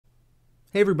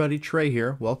Hey everybody, Trey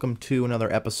here. Welcome to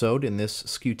another episode in this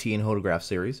Skew-T and Hodograph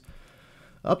series.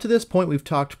 Up to this point, we've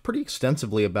talked pretty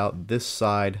extensively about this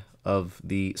side of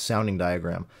the sounding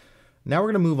diagram. Now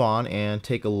we're going to move on and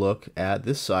take a look at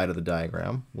this side of the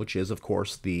diagram, which is, of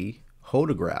course, the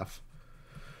hodograph.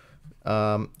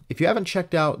 If you haven't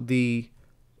checked out the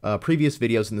previous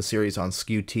videos in the series on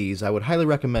Skew-Ts, I would highly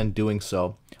recommend doing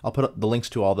so. I'll put the links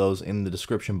to all those in the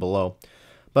description below.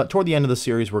 But toward the end of the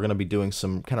series, we're going to be doing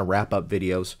some kind of wrap-up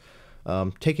videos,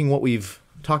 taking what we've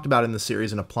talked about in the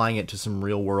series and applying it to some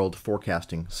real-world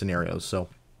forecasting scenarios. So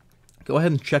go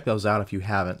ahead and check those out if you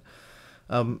haven't.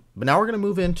 But now we're going to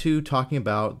move into talking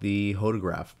about the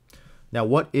hodograph. Now,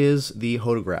 what is the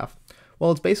hodograph?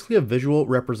 Well, it's basically a visual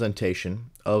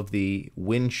representation of the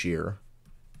wind shear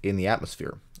in the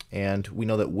atmosphere. And we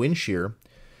know that wind shear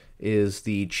is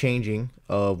the changing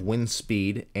of wind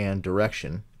speed and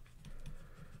direction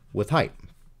with height.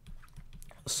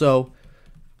 So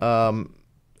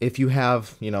if you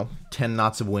have 10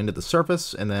 knots of wind at the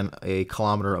surface and then a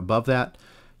kilometer above that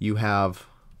you have,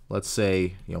 let's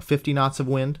say, 50 knots of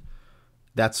wind,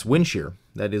 that's wind shear.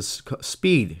 That is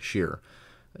speed shear.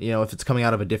 If it's coming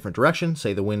out of a different direction,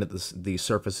 say the wind at the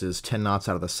surface is 10 knots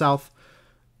out of the south,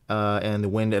 and the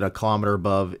wind at a kilometer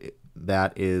above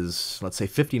that is, let's say,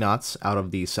 50 knots out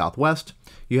of the southwest,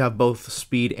 you have both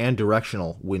speed and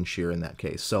directional wind shear in that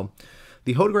case. So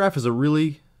the hodograph is a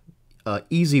really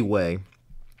easy way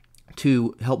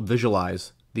to help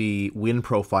visualize the wind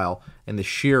profile and the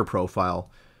shear profile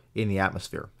in the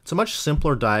atmosphere. It's a much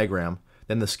simpler diagram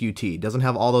than the Skew-T. It doesn't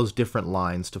have all those different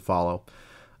lines to follow.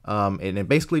 And it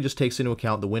basically just takes into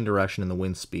account the wind direction and the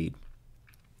wind speed.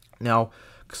 Now,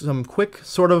 some quick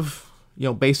sort of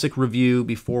basic review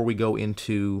before we go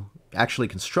into actually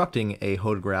constructing a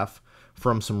hodograph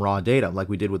from some raw data like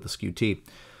we did with the Skew-T.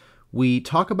 We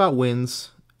talk about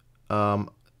winds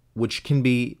which can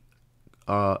be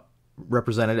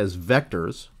represented as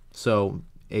vectors. So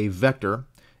a vector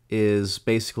is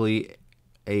basically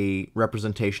a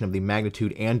representation of the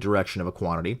magnitude and direction of a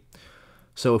quantity.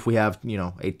 So if we have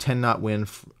a 10 knot wind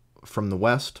from the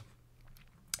west,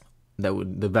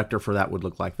 the vector for that would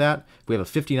look like that. If we have a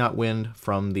 50 knot wind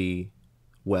from the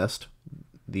west,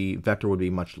 the vector would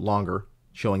be much longer,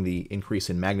 showing the increase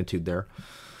in magnitude there.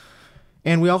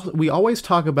 And we always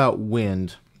talk about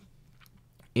wind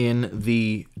in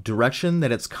the direction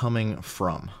that it's coming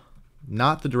from,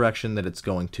 not the direction that it's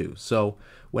going to. So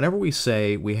whenever we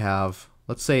say we have,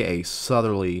 let's say, a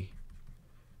southerly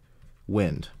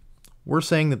wind, we're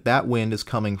saying that that wind is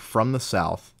coming from the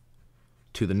south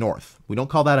to the north. We don't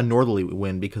call that a northerly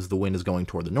wind because the wind is going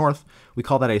toward the north. We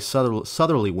call that a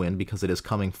southerly wind because it is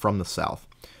coming from the south.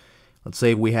 Let's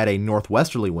say we had a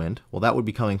northwesterly wind. Well, that would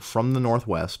be coming from the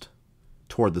northwest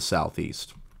toward the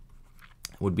southeast.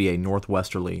 It would be a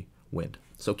northwesterly wind.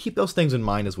 So keep those things in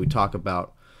mind as we talk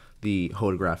about the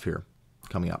hodograph here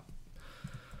coming up.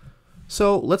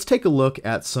 So let's take a look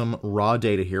at some raw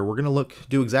data here. We're going to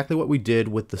do exactly what we did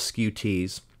with the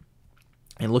Skew-Ts,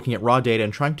 and looking at raw data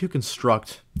and trying to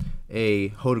construct a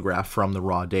hodograph from the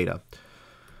raw data.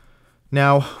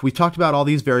 Now, we've talked about all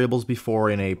these variables before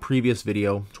in a previous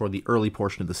video toward the early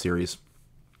portion of the series.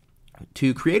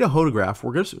 To create a hodograph,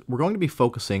 we're going to be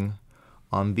focusing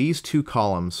on these two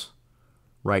columns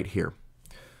right here.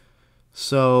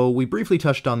 So we briefly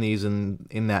touched on these in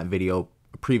that video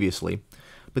previously,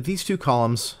 but these two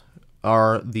columns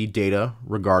are the data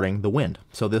regarding the wind.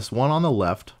 So this one on the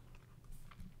left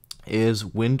is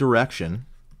wind direction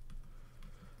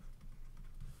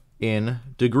in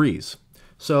degrees.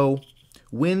 So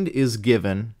wind is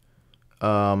given,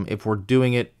 if we're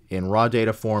doing it in raw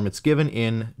data form, it's given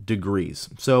in degrees.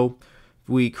 So if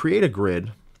we create a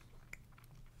grid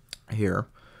here,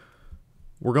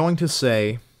 we're going to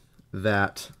say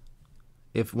that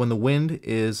when the wind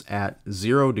is at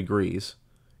 0 degrees,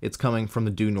 it's coming from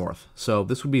the due north. So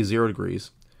this would be 0 degrees.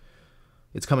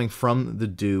 It's coming from the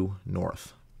due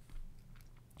north.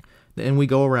 Then we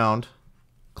go around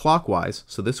clockwise,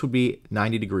 so this would be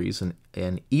 90 degrees, and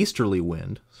an easterly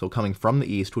wind, so coming from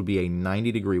the east would be a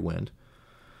 90-degree wind.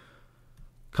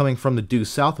 Coming from the due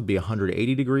south would be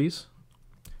 180 degrees,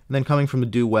 and then coming from the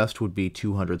due west would be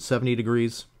 270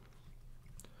 degrees.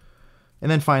 And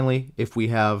then finally, if we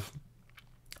have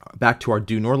back to our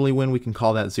due northerly wind, we can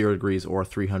call that 0 degrees or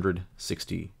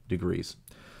 360 degrees.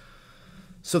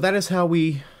 So that is how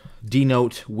we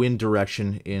denote wind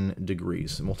direction in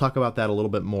degrees. And we'll talk about that a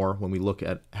little bit more when we look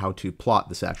at how to plot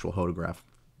this actual hodograph.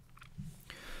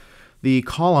 The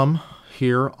column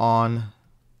here on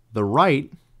the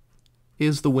right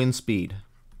is the wind speed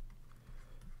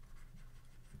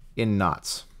in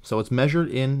knots. So it's measured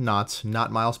in knots,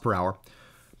 not miles per hour.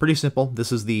 Pretty simple.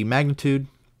 This is the magnitude,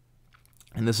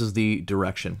 and this is the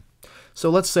direction.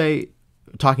 So let's say,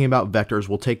 talking about vectors,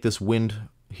 we'll take this wind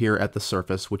here at the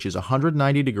surface, which is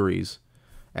 190 degrees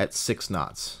at 6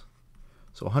 knots.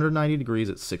 So 190 degrees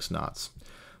at 6 knots.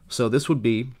 So this would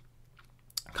be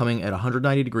coming at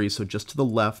 190 degrees, so just to the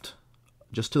left,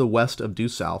 just to the west of due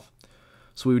south.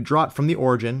 So we would draw it from the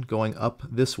origin, going up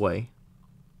this way,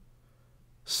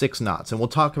 6 knots. And we'll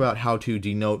talk about how to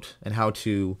denote and how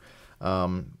to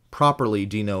properly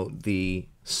denote the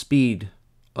speed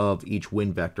of each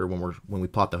wind vector when we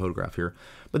plot the hodograph here.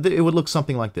 But it would look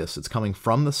something like this. It's coming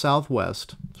from the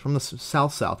southwest, from the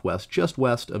south-southwest, just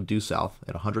west of due south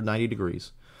at 190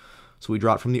 degrees. So we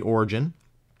draw it from the origin,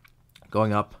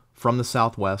 going up from the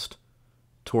southwest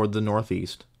toward the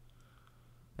northeast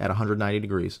at 190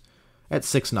 degrees at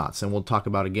 6 knots. And we'll talk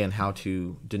about again how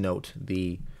to denote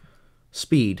the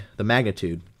speed, the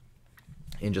magnitude,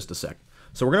 in just a sec.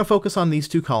 So we're going to focus on these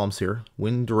two columns here,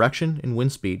 wind direction and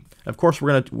wind speed. Of course,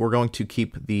 we're going to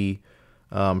keep the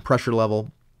pressure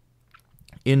level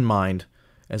in mind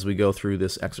as we go through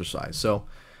this exercise. So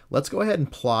let's go ahead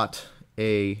and plot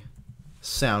a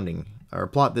sounding, or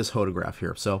plot this hodograph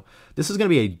here. So this is going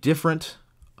to be a different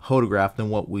hodograph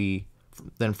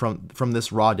than from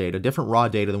this raw data, different raw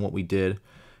data than what we did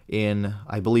in,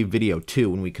 I believe, video 2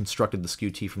 when we constructed the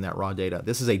Skew-T from that raw data.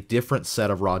 This is a different set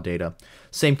of raw data.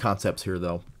 Same concepts here,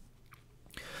 though.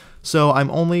 So I'm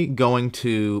only going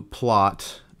to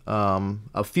plot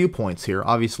a few points here.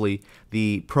 Obviously,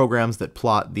 the programs that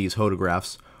plot these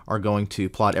hodographs are going to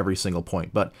plot every single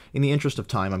point. But in the interest of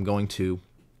time, I'm going to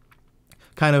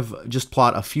kind of just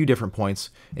plot a few different points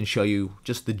and show you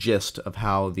just the gist of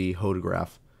how the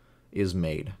hodograph is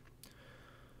made.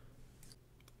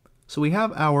 So we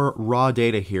have our raw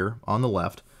data here on the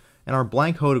left and our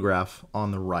blank hodograph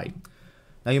on the right.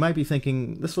 Now you might be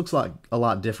thinking, this looks like a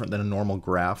lot different than a normal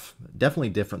graph,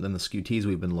 definitely different than the Skew-Ts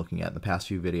we've been looking at in the past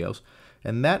few videos,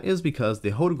 and that is because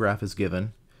the hodograph is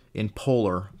given in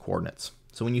polar coordinates.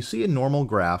 So when you see a normal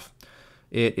graph,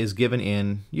 it is given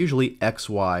in usually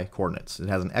XY coordinates. It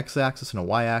has an x-axis and a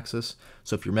y-axis,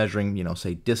 so if you're measuring,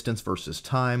 say distance versus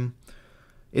time,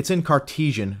 it's in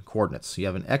Cartesian coordinates. You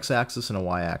have an x-axis and a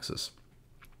y-axis.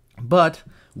 But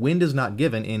wind is not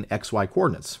given in xy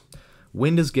coordinates.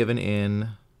 Wind is given in,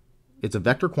 it's a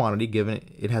vector quantity given,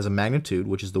 it has a magnitude,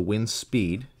 which is the wind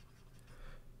speed,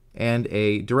 and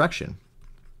a direction.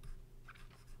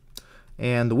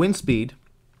 And the wind speed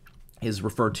is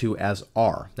referred to as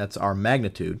r. That's our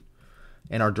magnitude.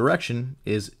 And our direction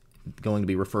is going to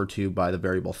be referred to by the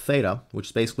variable theta, which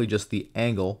is basically just the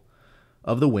angle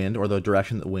of the wind, or the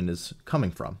direction that the wind is coming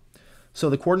from. So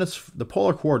the coordinates, the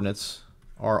polar coordinates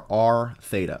are r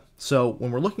theta. So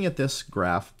when we're looking at this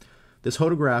graph, this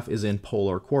hodograph is in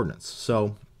polar coordinates.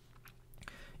 So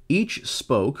each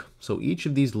spoke, so each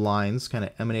of these lines kind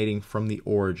of emanating from the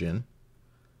origin,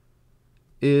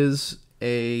 is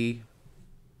a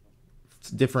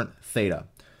different theta.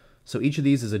 So each of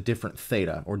these is a different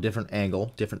theta, or different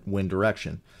angle, different wind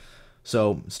direction.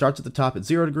 So it starts at the top at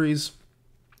 0 degrees,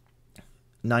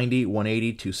 90,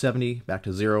 180, 270, back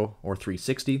to 0 or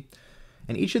 360.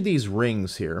 And each of these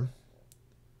rings here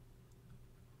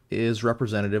is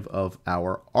representative of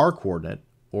our r coordinate,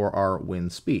 or our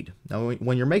wind speed. Now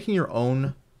when you're making your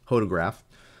own hodograph,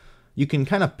 you can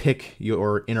kind of pick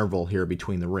your interval here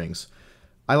between the rings.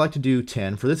 I like to do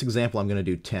 10. For this example, I'm going to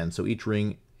do 10. So each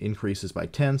ring increases by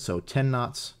 10. So 10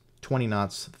 knots, 20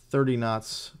 knots, 30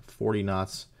 knots, 40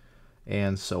 knots,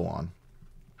 and so on.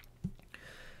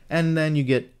 And then you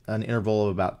get an interval of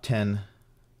about 10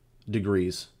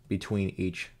 degrees between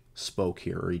each spoke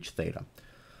here, or each theta.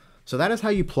 So that is how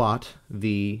you plot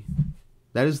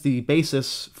that is the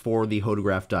basis for the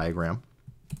hodograph diagram.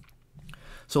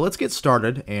 So let's get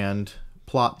started and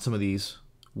plot some of these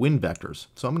wind vectors.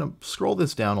 So I'm going to scroll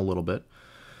this down a little bit.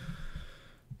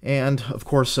 And of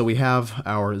course, so we have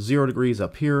our 0 degrees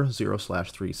up here,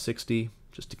 0/360.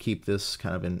 Just to keep this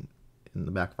kind of in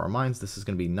the back of our minds, this is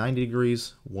going to be 90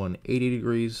 degrees, 180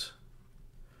 degrees,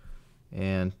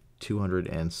 and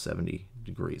 270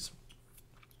 degrees.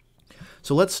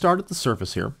 So let's start at the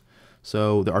surface here.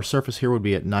 So our surface here would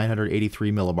be at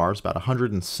 983 millibars, about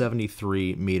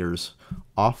 173 meters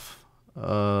off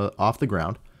the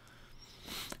ground.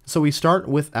 So we start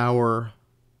with our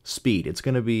speed. It's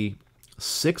going to be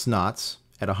 6 knots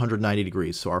at 190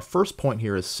 degrees. So our first point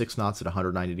here is 6 knots at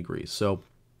 190 degrees. So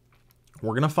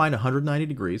we're going to find 190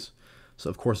 degrees. So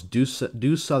of course due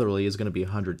southerly is going to be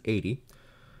 180.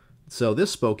 So this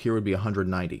spoke here would be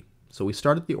 190. So we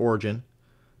start at the origin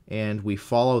and we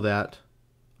follow that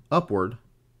upward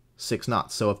 6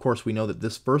 knots. So of course we know that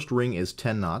this first ring is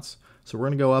 10 knots. So we're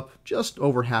going to go up just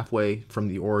over halfway from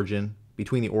the origin,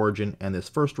 between the origin and this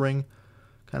first ring,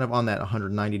 kind of on that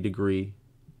 190-degree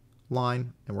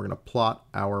line, and we're going to plot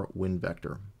our wind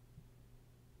vector.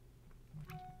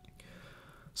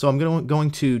 So I'm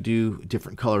going to do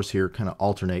different colors here, kind of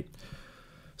alternate,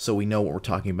 so we know what we're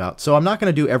talking about. So I'm not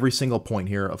going to do every single point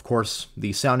here. Of course,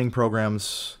 the sounding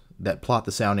programs that plot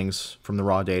the soundings from the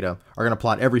raw data are going to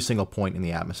plot every single point in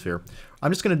the atmosphere.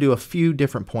 I'm just going to do a few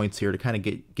different points here to kind of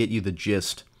get you the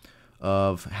gist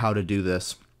of how to do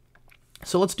this.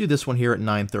 So let's do this one here at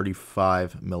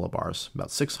 935 millibars,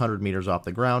 about 600 meters off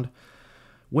the ground.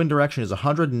 Wind direction is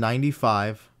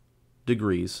 195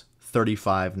 degrees,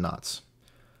 35 knots.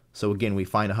 So again, we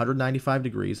find 195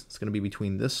 degrees. It's going to be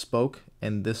between this spoke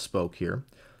and this spoke here.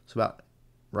 So about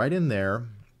right in there.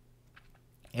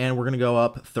 And we're going to go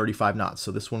up 35 knots.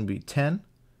 So this one would be 10,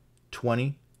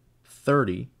 20,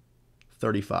 30,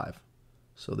 35.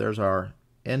 So there's our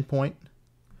endpoint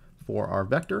for our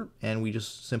vector, and we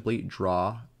just simply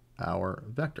draw our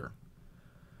vector.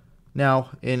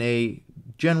 Now, in a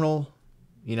general,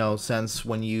 sense,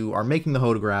 when you are making the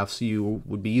hodographs, you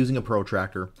would be using a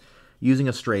protractor, using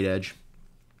a straight edge,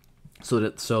 so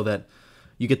that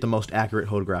you get the most accurate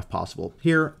hodograph possible.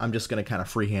 Here, I'm just going to kind of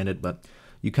freehand it, but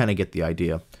you kind of get the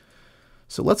idea.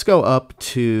 So let's go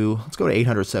to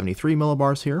 873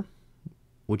 millibars here,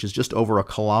 which is just over a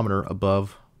kilometer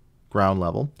above ground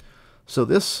level. So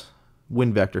this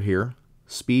wind vector here,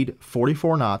 speed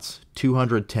 44 knots,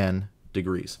 210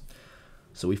 degrees.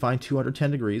 So we find 210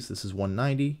 degrees. This is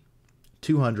 190,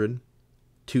 200,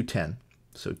 210.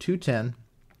 So 210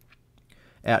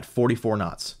 at 44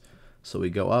 knots. So we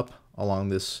go up along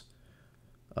this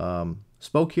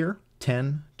spoke here,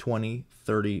 10, 20,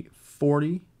 30,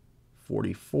 40,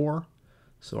 44.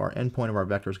 So our endpoint of our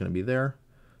vector is going to be there.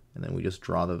 And then we just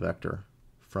draw the vector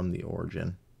from the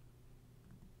origin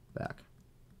back.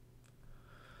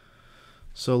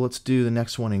 So let's do the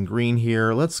next one in green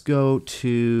here. Let's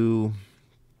do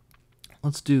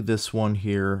this one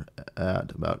here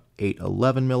at about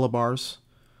 811 millibars.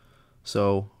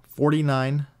 So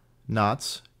 49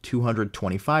 knots,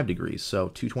 225 degrees. So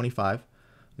 225.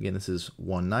 Again, this is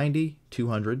 190,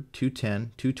 200,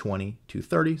 210, 220,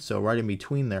 230. So right in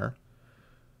between there,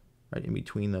 right in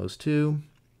between those two.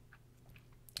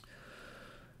 And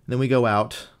then we go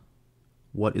out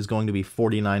what is going to be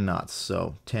 49 knots.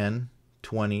 So 10,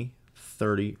 20,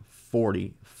 30,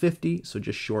 40, 50. So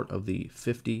just short of the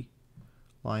 50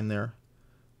 line there.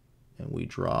 And we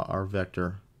draw our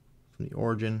vector from the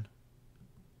origin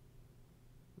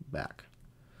back.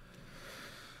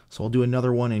 So I'll do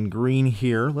another one in green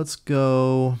here. Let's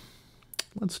do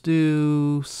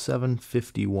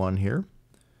 751 here.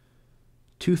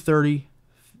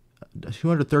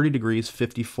 230 degrees,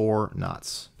 54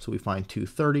 knots. So we find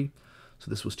 230.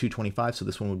 So this was 225, so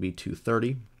this one would be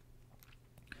 230.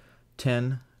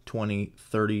 10, 20,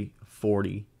 30,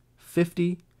 40,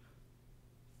 50,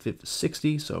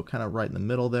 60, so kind of right in the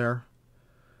middle there.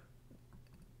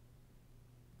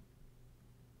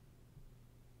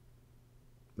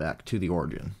 Back to the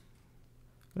origin.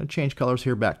 I'm going to change colors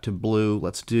here back to blue.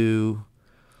 Let's go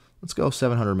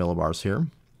 700 millibars here.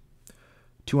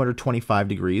 225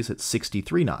 degrees at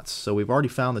 63 knots. So we've already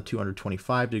found the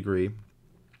 225 degree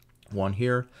one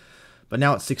here, but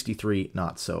now it's 63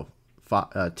 knots. So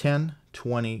 10,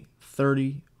 20,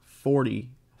 30, 40,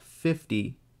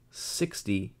 50,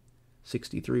 60,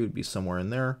 63 would be somewhere in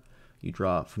there. You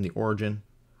draw from the origin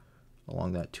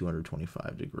along that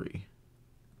 225 degree.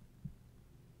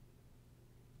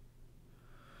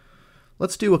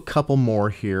 Let's do a couple more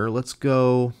here. I'm just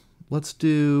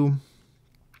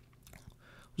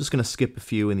going to skip a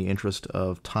few in the interest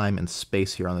of time and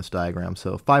space here on this diagram.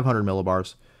 So 500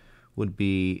 millibars would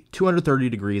be 230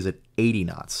 degrees at 80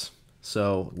 knots.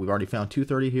 So we've already found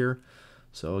 230 here.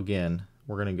 So again,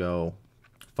 we're going to go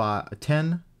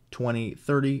 10, 20,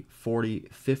 30, 40,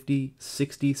 50,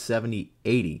 60, 70,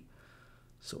 80.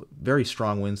 So very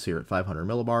strong winds here at 500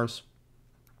 millibars.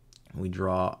 We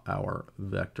draw our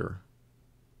vector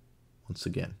once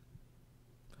again.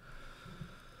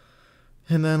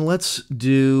 And then let's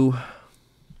do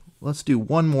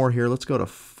one more here. Let's go to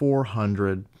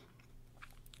 400,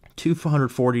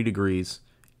 240 degrees,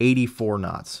 84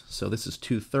 knots. So this is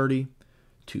 230,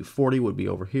 240 would be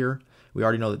over here. We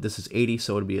already know that this is 80,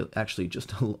 so it would be actually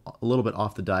just a little bit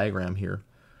off the diagram here.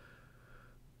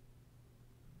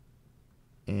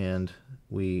 And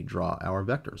we draw our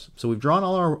vectors. So we've drawn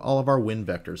all of our wind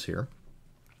vectors here.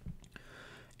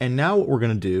 And now what we're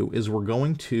going to do is we're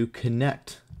going to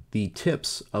connect the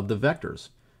tips of the vectors,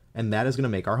 and that is going to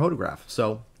make our hodograph.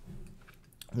 So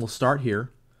we'll start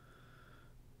here,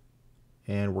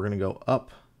 and we're going to go up,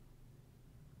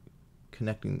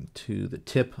 connecting to the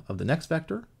tip of the next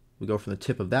vector. We go from the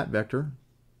tip of that vector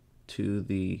to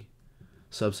the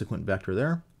subsequent vector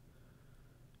there,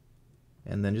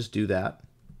 and then just do that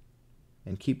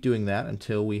and keep doing that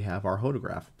until we have our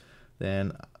hodograph.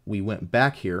 Then we went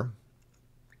back here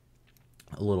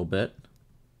a little bit,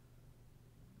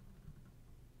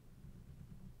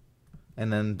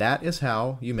 and then that is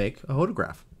how you make a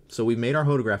hodograph. So we've made our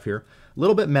hodograph here. A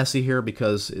little bit messy here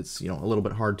because it's, you know, a little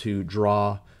bit hard to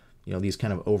draw, you know, these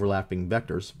kind of overlapping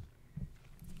vectors.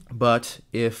 But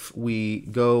if we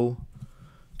go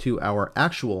to our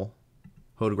actual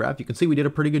hodograph, you can see we did a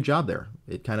pretty good job there.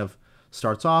 It kind of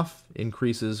starts off,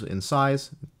 increases in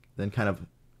size, then kind of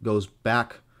goes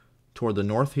back toward the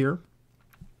north here,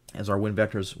 as our wind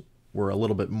vectors were a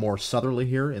little bit more southerly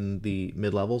here in the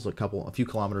mid-levels, a few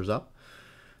kilometers up.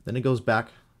 Then it goes back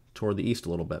toward the east a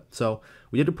little bit. So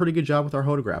we did a pretty good job with our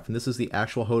hodograph, and this is the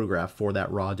actual hodograph for that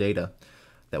raw data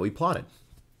that we plotted.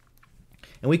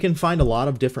 And we can find a lot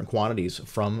of different quantities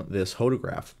from this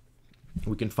hodograph.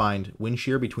 We can find wind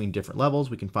shear between different levels.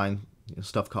 We can find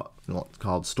stuff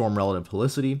called storm relative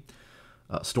helicity,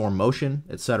 storm motion,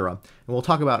 etc. And we'll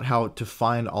talk about how to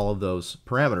find all of those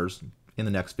parameters in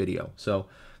the next video. So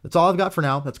that's all I've got for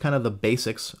now. That's kind of the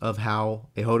basics of how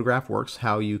a hodograph works,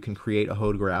 how you can create a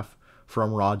hodograph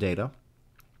from raw data.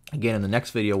 Again, in the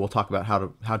next video, we'll talk about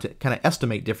how to kind of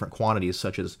estimate different quantities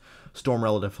such as storm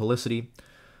relative helicity,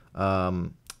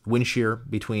 wind shear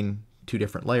between two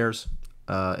different layers,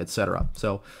 etc.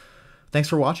 So thanks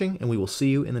for watching, and we will see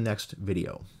you in the next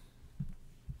video.